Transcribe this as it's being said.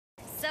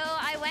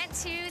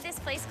went to this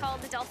place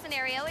called the Dolphin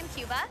in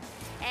Cuba,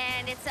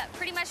 and it's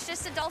pretty much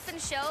just a dolphin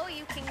show.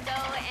 You can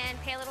go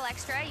and pay a little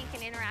extra. You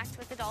can interact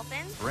with the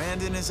dolphins.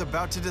 Brandon is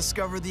about to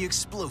discover the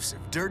explosive,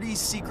 dirty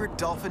secret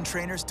dolphin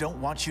trainers don't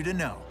want you to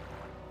know.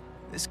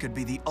 This could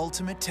be the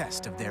ultimate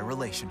test of their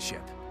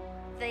relationship.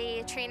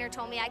 The trainer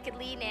told me I could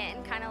lean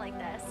in, kind of like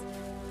this.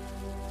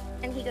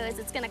 And he goes,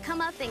 it's gonna come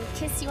up and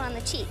kiss you on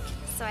the cheek.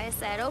 So I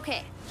said,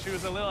 okay. She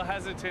was a little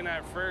hesitant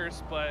at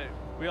first, but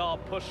we all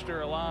pushed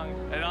her along.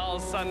 And all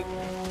of a sudden,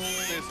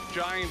 this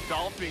giant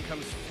dolphin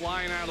comes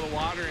flying out of the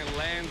water and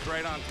lands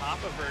right on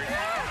top of her. Oh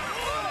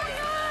my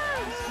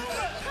gosh!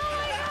 Oh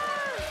my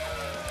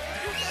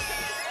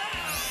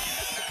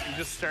gosh! We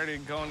just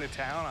started going to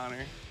town on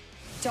her.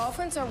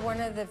 Dolphins are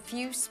one of the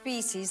few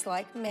species,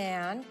 like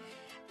man,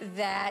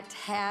 that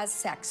has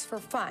sex for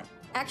fun.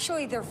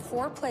 Actually, their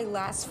foreplay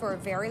lasts for a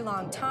very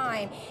long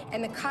time,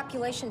 and the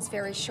copulation's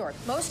very short.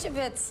 Most of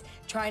it's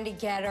trying to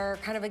get her,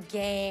 kind of a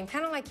game,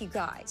 kind of like you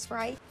guys,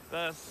 right?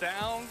 The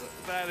sound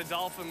that a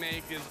dolphin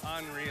makes is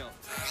unreal.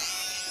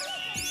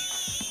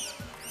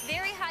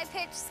 Very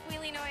high-pitched,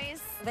 squealy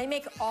noise. They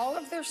make all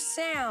of their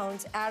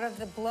sounds out of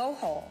the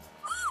blowhole.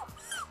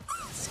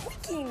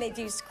 Squeaking, they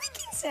do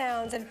squeaking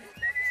sounds, and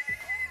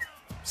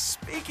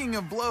Speaking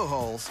of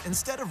blowholes,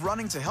 instead of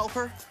running to help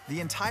her, the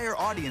entire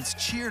audience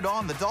cheered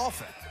on the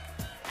dolphin.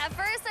 At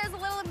first, I was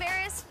a little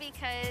embarrassed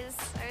because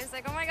I was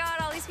like, oh my God,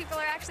 all these people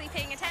are actually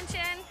paying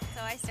attention.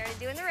 So I started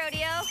doing the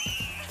rodeo.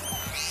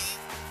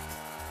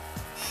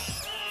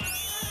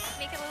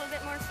 Make it a little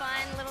bit more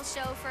fun, a little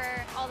show for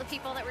all the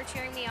people that were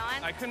cheering me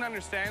on. I couldn't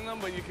understand them,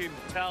 but you could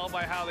tell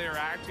by how they were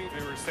acting.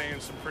 They were saying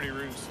some pretty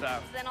rude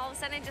stuff. Then all of a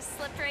sudden, I just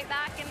slipped right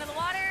back into the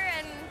water,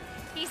 and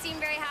he seemed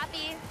very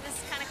happy,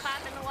 just kind of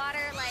clapping the water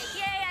like,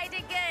 yay, I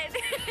did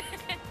good.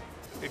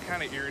 It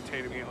kind of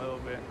irritated me a little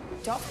bit.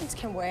 dolphins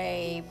can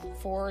weigh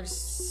 400 to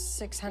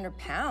 600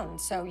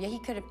 pounds. So yeah, he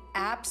could have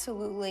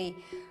absolutely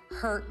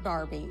hurt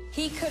Barbie.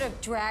 He could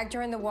have dragged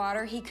her in the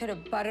water. He could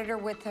have butted her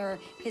with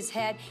his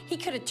head. He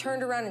could have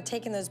turned around and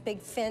taken those big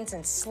fins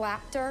and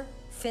slapped her,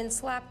 fin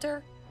slapped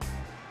her.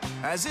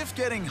 As if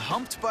getting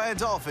humped by a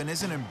dolphin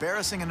isn't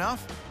embarrassing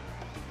enough,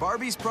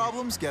 Barbie's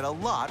problems get a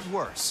lot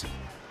worse.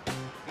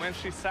 When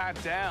she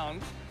sat down,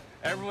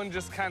 everyone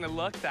just kind of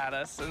looked at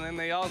us, and then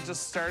they all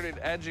just started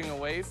edging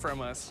away from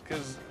us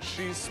because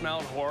she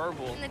smelled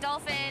horrible. And the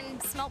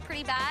dolphin smelled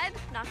pretty bad,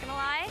 not gonna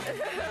lie. Oh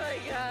my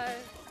God.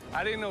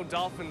 I didn't know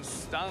dolphins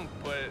stunk,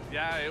 but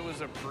yeah, it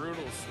was a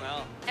brutal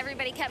smell.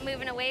 Everybody kept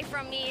moving away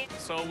from me.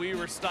 So we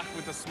were stuck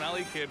with the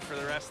smelly kid for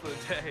the rest of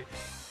the day.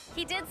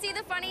 He did see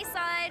the funny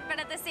side, but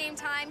at the same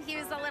time, he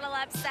was a little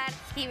upset.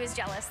 He was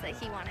jealous that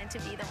he wanted to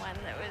be the one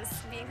that was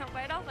being humped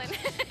by a dolphin.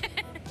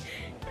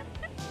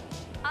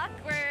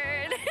 Awkward.